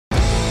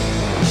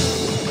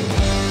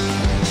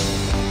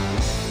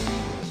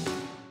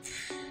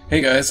Hey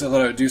guys, I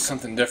thought I would do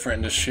something different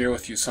and just share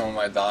with you some of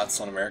my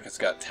thoughts on America's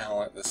Got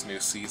Talent this new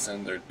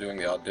season. They're doing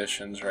the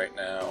auditions right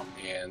now,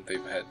 and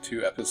they've had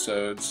 2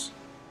 episodes,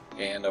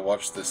 and I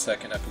watched the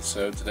second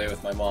episode today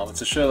with my mom. It's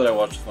a show that I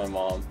watched with my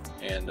mom,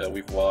 and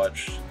we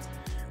watched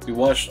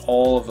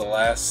all of the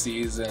last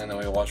season, and then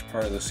we watched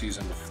part of the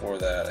season before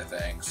that, I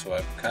think. So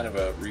I'm kind of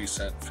a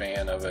recent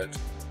fan of it,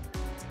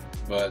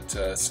 but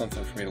it's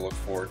something for me to look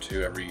forward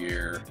to every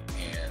year.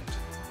 And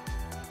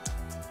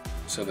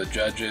so the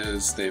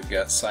judges, they've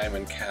got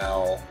Simon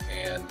Cowell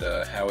and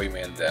Howie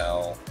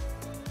Mandel,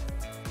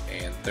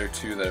 and they're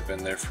 2 that have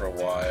been there for a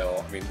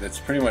while. I mean, it's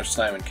pretty much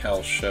Simon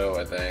Cowell's show,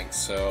 I think,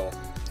 so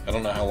I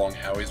don't know how long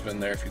Howie's been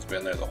there, if he's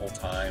been there the whole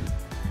time.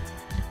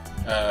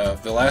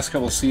 The last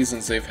couple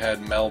seasons they've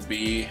had Mel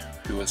B,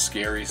 who was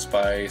Scary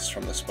Spice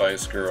from the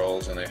Spice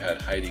Girls, and they've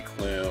had Heidi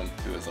Klum,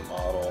 who was a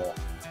model,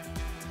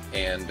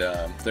 and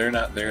they're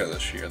not there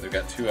this year. They've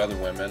got 2 other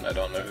women. I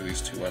don't know who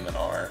these 2 women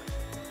are,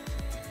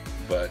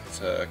 but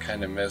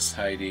kind of miss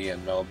Heidi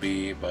and Mel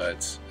B, but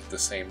at the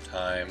same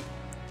time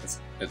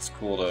it's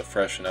cool to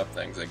freshen up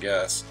things, I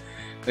guess.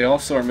 They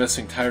also are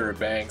missing Tyra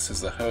Banks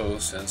as the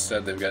host, and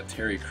instead they've got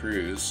Terry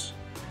Crews.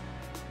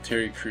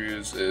 Terry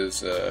Crews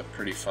is a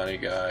pretty funny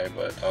guy,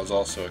 but I was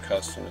also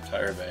accustomed to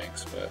Tyra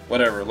Banks, but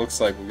whatever. It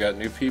looks like we've got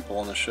new people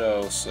on the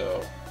show,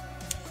 so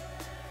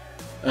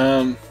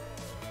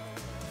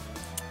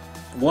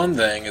one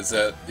thing is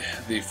that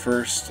the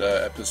first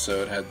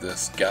episode had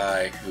this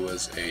guy who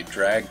was a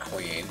drag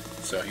queen.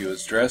 So he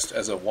was dressed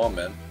as a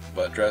woman,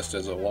 but dressed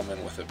as a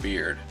woman with a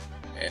beard,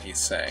 and he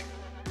sang.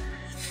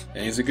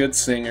 And he's a good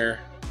singer,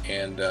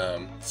 and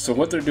so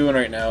what they're doing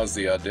right now is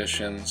the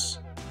auditions,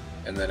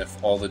 and then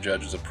if all the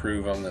judges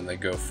approve them, then they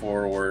go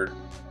forward.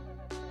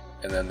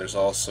 And then there's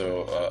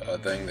also a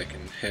thing they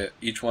can hit.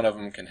 Each one of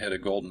them can hit a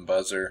golden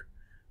buzzer,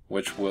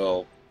 which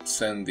will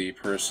send the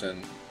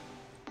person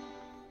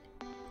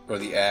or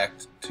the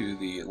act to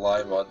the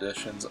live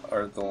auditions,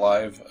 or the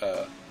live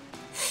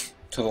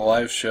to the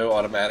live show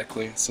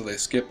automatically. So they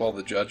skip all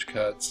the judge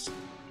cuts.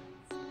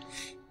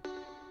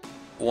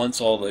 Once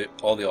all the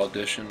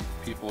audition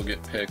people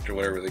get picked or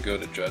whatever, they go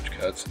to judge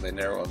cuts and they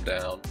narrow them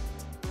down.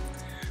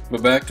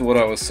 But back to what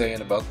I was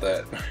saying about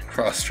that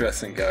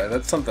cross-dressing guy,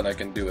 that's something I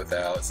can do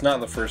without. It's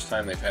not the first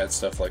time they've had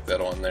stuff like that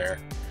on there.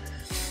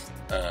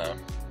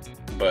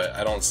 But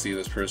I don't see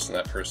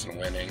that person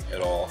winning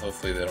at all.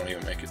 Hopefully they don't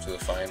even make it to the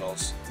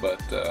finals.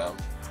 But I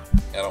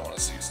don't want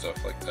to see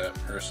stuff like that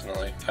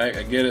personally.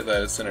 I get it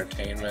that it's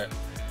entertainment,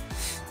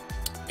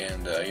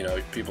 and you know,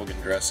 people can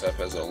dress up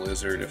as a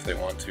lizard if they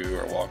want to,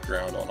 or walk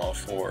around on all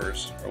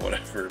 4s or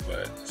whatever.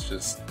 But it's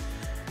just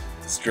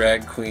this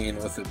drag queen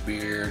with a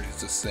beard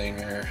who's a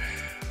singer.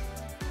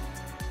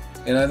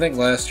 And I think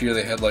last year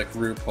they had like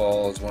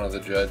RuPaul as one of the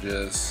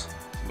judges,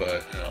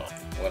 but you know,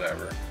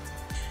 whatever.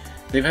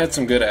 They've had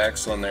some good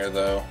acts on there,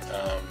 though.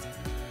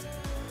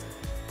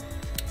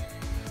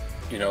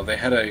 You know, they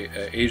had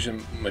a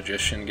Asian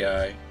magician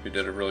guy who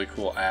did a really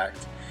cool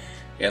act,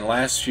 and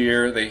last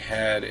year they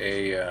had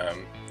a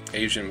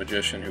Asian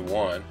magician who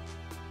won,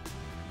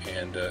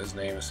 and his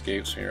name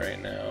escapes me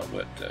right now,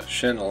 but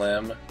Shin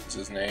Lim is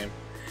his name.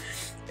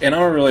 And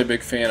I'm a really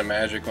big fan of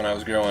magic. When I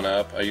was growing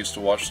up, I used to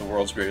watch The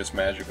World's Greatest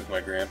Magic with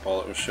my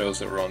grandpa. It was shows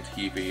that were on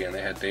TV, and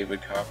they had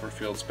David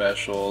Copperfield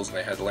specials, and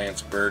they had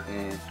Lance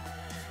Burton.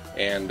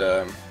 And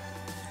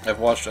I've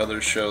watched other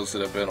shows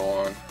that have been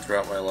on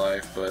throughout my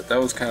life, but that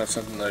was kind of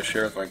something that I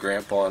share with my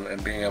grandpa,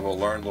 and being able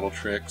to learn little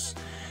tricks.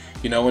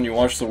 You know, when you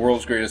watch The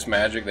World's Greatest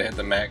Magic, they had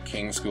the Matt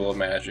King School of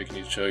Magic, and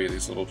he'd show you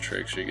these little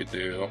tricks you could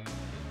do.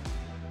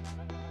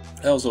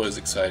 That was always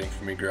exciting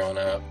for me growing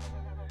up.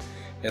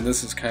 And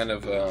this is kind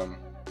of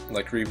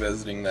like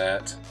revisiting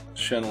that.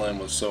 Shin Lim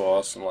was so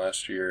awesome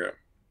last year.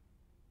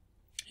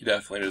 He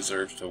definitely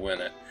deserves to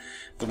win it.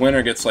 The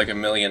winner gets like $1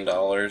 million,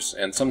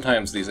 and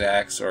sometimes these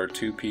acts are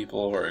 2 people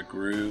or a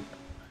group,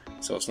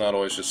 so it's not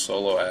always just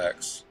solo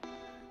acts,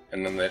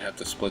 and then they'd have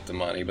to split the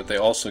money. But they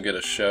also get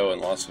a show in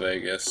Las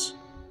Vegas,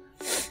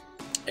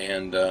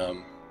 and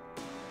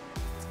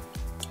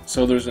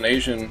so there's an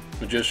Asian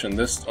magician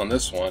on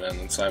this one, and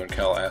then Simon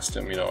Cowell asked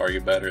him, you know, are you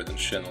better than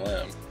Shin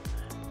Lim?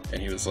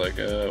 And he was like,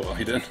 well,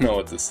 he didn't know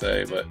what to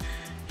say, but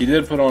he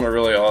did put on a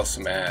really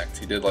awesome act.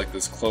 He did like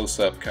this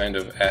close-up kind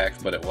of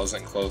act, but it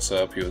wasn't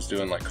close-up. He was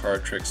doing like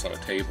card tricks on a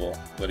table,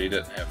 but he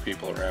didn't have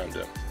people around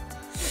him.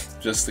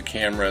 Just the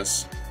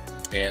cameras.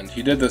 And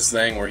he did this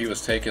thing where he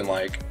was taking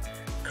like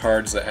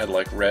cards that had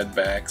like red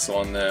backs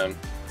on them,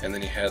 and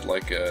then he had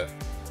like a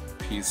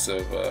piece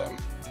of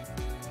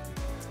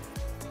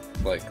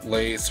like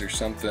lace or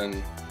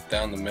something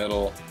down the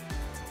middle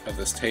of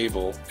this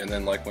table, and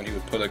then like when he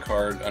would put a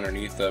card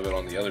underneath of it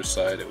on the other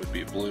side, it would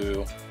be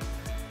blue.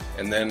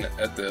 And then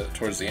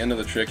towards the end of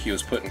the trick, he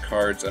was putting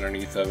cards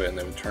underneath of it, and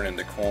they would turn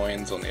into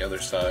coins on the other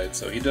side.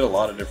 So he did a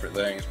lot of different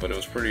things, but it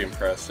was pretty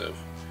impressive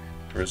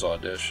for his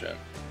audition.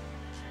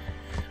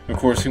 Of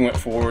course, he went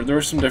forward. There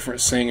were some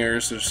different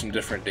singers, there's some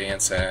different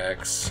dance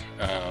acts.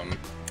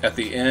 At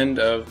the end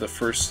of the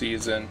first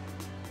season,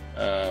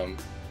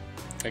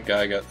 a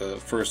guy got the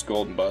first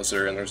golden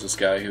buzzer, and there's this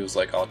guy who's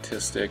like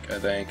autistic, I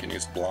think, and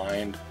he's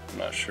blind. I'm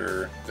not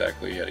sure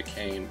exactly, he had a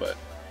cane, but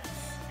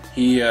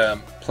he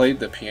played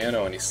the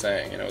piano and he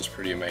sang, and it was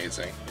pretty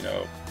amazing, you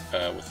know,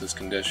 with his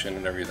condition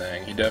and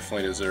everything. He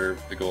definitely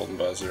deserved the golden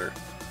buzzer.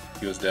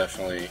 He was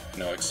definitely, you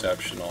know,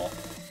 exceptional,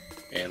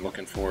 and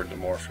looking forward to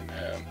more from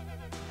him.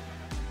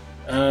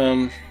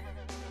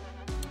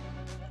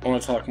 I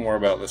want to talk more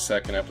about the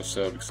second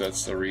episode because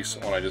that's the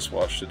recent one I just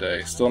watched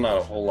today. Still not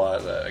a whole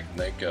lot that I can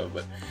think of,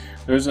 but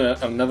there's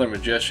another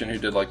magician who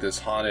did like this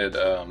haunted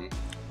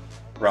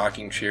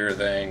rocking chair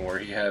thing where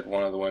he had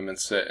one of the women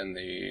sit in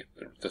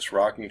this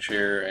rocking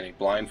chair and he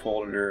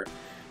blindfolded her,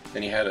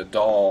 and he had a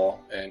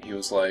doll, and he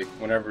was like,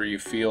 whenever you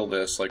feel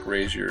this, like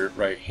raise your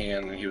right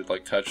hand, and he would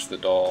like touch the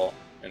doll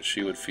and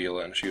she would feel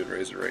it and she would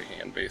raise her right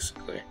hand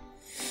basically.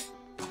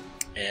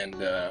 And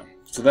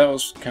so that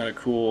was kind of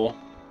cool.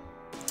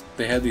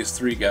 They had these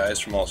 3 guys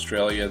from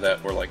Australia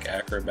that were like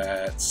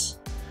acrobats,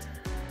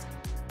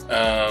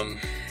 and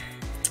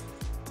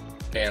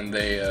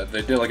they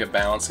did like a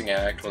balancing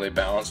act where they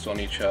balanced on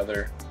each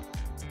other.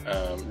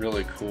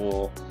 Really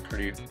cool,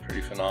 pretty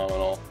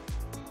phenomenal.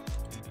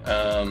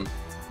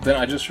 Then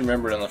I just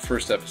remembered in the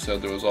first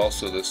episode there was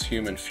also this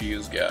human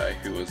fuse guy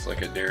who was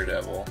like a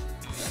daredevil,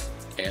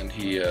 and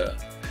he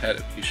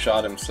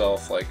shot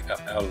himself like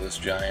out of this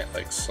giant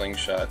like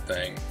slingshot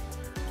thing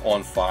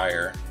on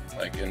fire,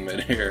 like in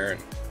midair,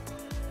 and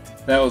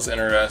that was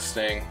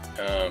interesting.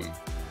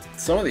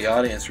 Some of the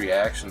audience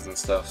reactions and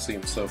stuff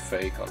seem so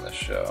fake on this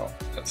show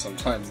that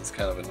sometimes it's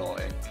kind of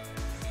annoying,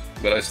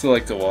 but I still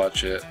like to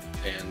watch it.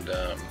 And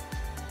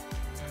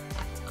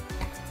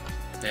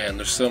man,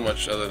 there's so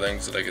much other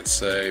things that I could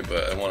say,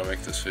 but I want to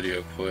make this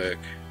video quick.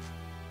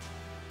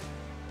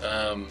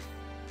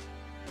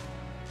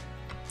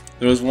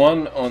 There was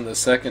one on the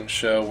second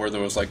show where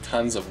there was like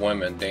tons of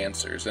women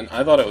dancers, and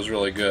I thought it was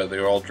really good. They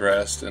were all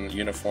dressed in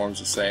uniforms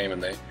the same,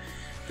 and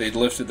they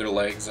lifted their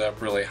legs up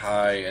really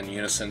high in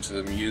unison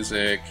to the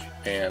music,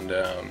 and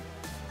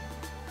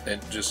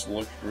it just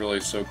looked really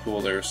so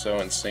cool. They were so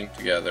in sync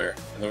together,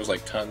 and there was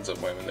like tons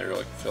of women. They were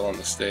like filling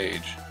the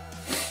stage,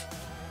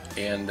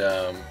 and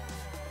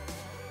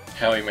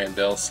Howie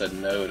Mandel said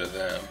no to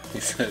them. He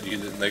said he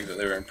didn't think that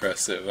they were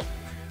impressive.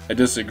 I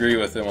disagree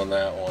with him on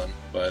that one,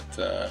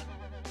 but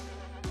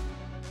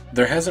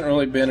there hasn't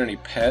really been any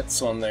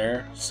pets on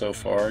there so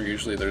far.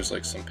 Usually there's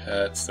like some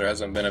pets. There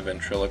hasn't been a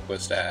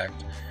ventriloquist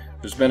act.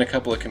 There's been a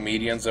couple of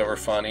comedians that were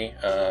funny.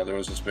 There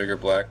was this bigger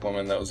black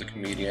woman that was a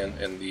comedian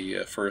in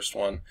the first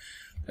one.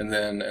 And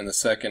then in the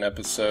second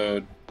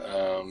episode,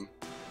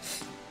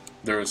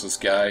 there was this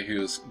guy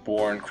who was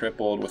born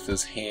crippled with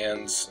his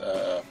hands.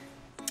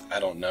 I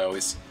don't know.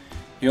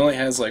 He only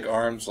has like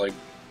arms like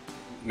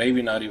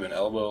maybe not even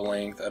elbow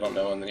length. I don't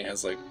know. And then he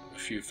has like a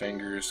few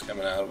fingers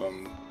coming out of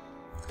him.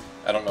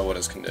 I don't know what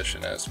his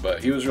condition is,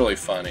 but he was really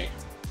funny,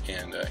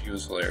 and he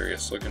was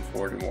hilarious. Looking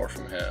forward to more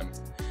from him.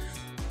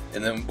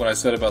 And then when I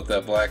said about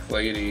that black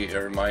lady, it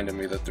reminded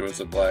me that there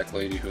was a black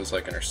lady who was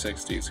like in her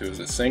 60s who was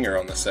a singer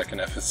on the second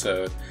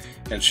episode,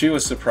 and she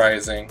was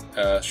surprising.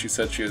 She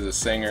said she was a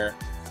singer,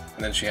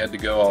 and then she had to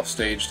go off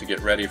stage to get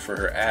ready for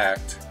her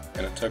act,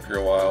 and it took her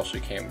a while. She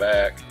came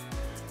back,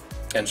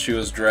 and she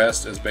was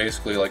dressed as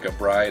basically like a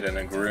bride and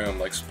a groom,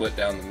 like split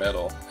down the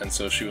middle, and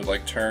so she would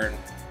like turn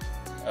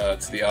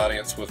to the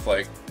audience with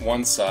like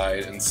one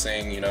side and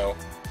sing, you know,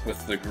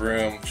 with the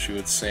groom she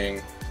would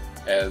sing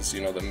as,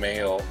 you know, the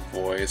male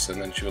voice,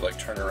 and then she would like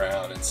turn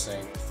around and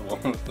sing with the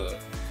one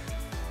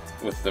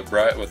with the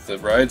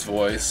bride's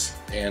voice,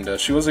 and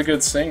she was a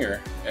good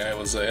singer, and it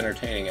was an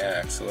entertaining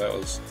act, so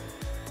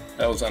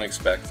that was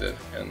unexpected,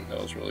 and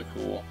that was really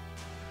cool.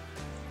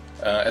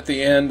 At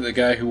the end, the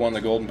guy who won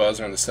the golden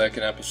buzzer in the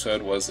second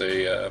episode was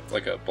a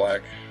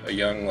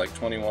young like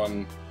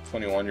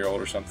 21-year-old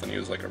or something. He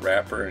was like a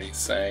rapper, and he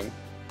sang.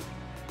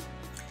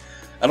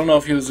 I don't know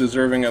if he was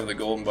deserving of the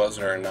golden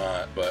buzzer or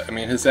not, but I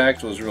mean his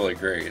act was really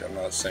great. I'm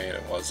not saying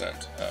it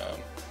wasn't.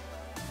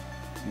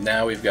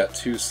 Now we've got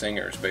 2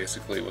 singers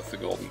basically with the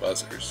golden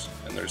buzzers,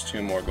 and there's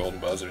 2 more golden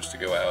buzzers to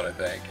go out, I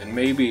think. And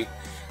maybe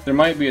there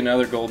might be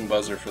another golden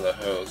buzzer for the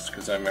host,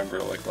 because I remember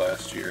like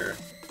last year,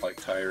 like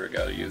Tyra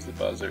got to use the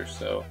buzzer,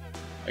 so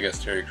I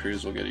guess Terry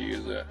Crews will get to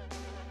use it.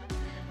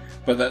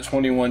 But that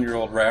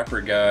 21-year-old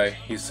rapper guy,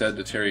 he said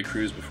to Terry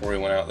Crews before he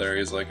went out there,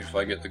 he's like, if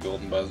I get the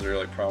golden buzzer,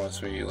 like,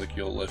 promise me, like,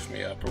 you'll lift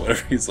me up, or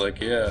whatever. He's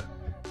like, yeah.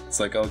 It's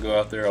like, I'll go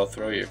out there, I'll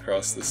throw you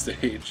across the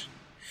stage.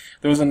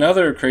 There was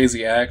another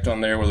crazy act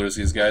on there where there was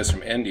these guys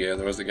from India.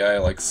 There was a guy,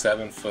 like,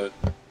 7 foot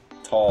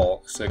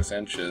tall, 6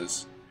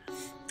 inches,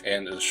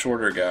 and a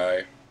shorter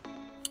guy.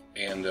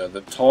 And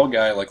the tall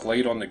guy, like,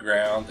 laid on the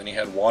ground, and he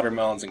had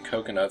watermelons and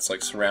coconuts,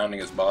 like, surrounding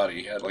his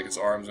body. He had, like, his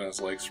arms and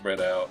his legs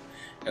spread out,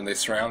 and they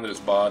surrounded his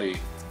body,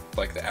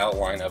 like, the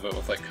outline of it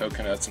with, like,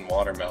 coconuts and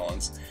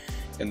watermelons.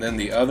 And then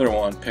the other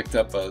one picked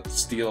up a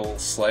steel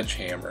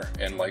sledgehammer,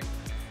 and, like,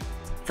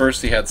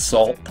 first he had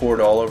salt poured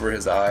all over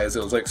his eyes.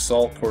 It was like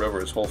salt poured over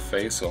his whole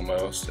face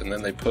almost, and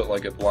then they put,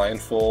 like, a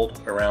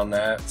blindfold around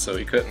that, so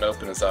he couldn't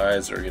open his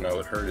eyes, or, you know,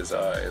 it hurt his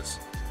eyes.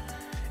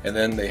 and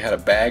then they had a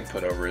bag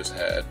put over his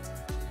head,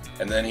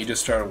 and then he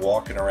just started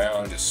walking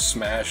around just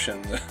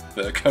smashing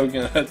the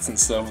coconuts and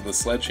stuff with the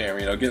sledgehammer,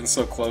 you know, getting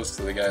so close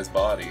to the guy's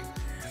body.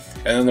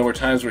 And then there were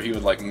times where he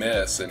would like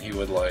miss and he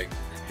would like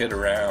hit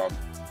around,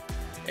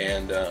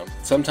 and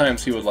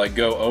sometimes he would like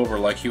go over,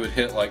 like he would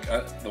hit like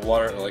the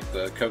water, like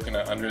the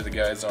coconut under the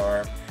guy's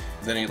arm,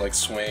 and then he'd like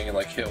swing and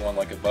like hit one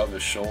like above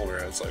his shoulder.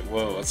 I was like,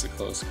 whoa, that's a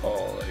close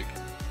call. Like,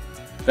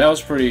 that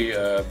was pretty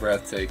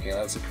breathtaking.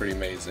 That was a pretty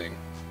amazing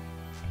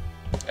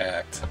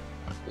act.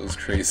 It was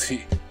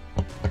crazy.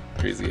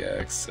 Crazy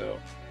acts. So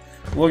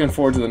I'm looking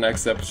forward to the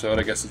next episode.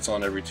 I guess it's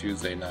on every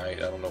Tuesday night.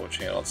 I don't know what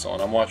channel it's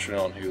on. I'm watching it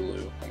on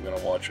Hulu. I'm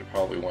gonna watch it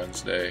probably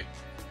Wednesday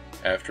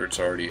after it's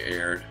already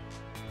aired.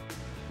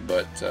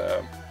 But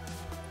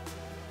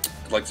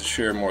I'd like to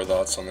share more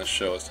thoughts on this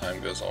show as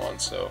time goes on,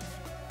 so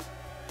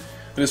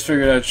I just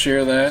figured I'd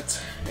share that.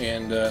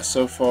 And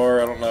so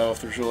far, I don't know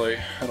if there's really,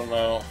 I don't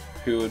know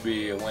who would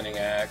be a winning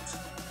act.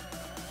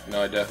 You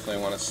know, I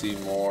definitely want to see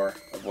more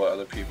of what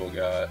other people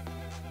got.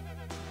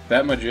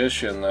 That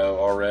magician, though,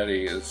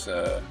 already is,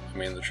 I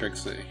mean, the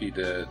tricks that he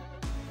did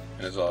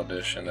in his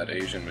audition, that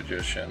Asian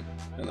magician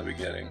in the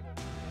beginning.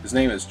 His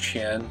name is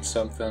Chen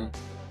something.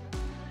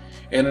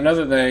 And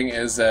another thing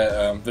is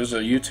that there's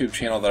a YouTube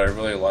channel that I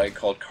really like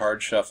called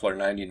Card Shuffler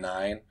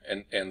 99,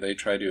 and they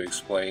try to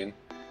explain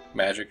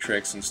magic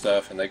tricks and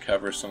stuff, and they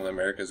cover some of the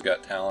America's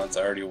Got Talents.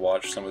 I already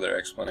watched some of their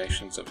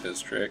explanations of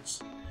his tricks,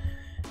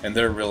 and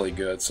they're really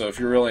good. So if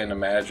you're really into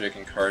magic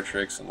and card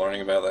tricks and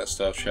learning about that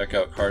stuff, check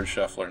out Card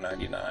Shuffler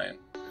 99.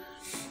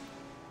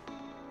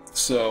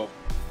 So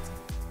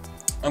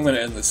I'm going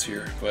to end this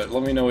here, but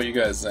let me know what you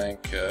guys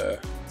think.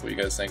 What you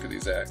guys think of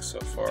these acts so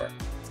far.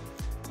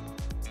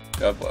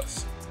 God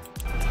bless.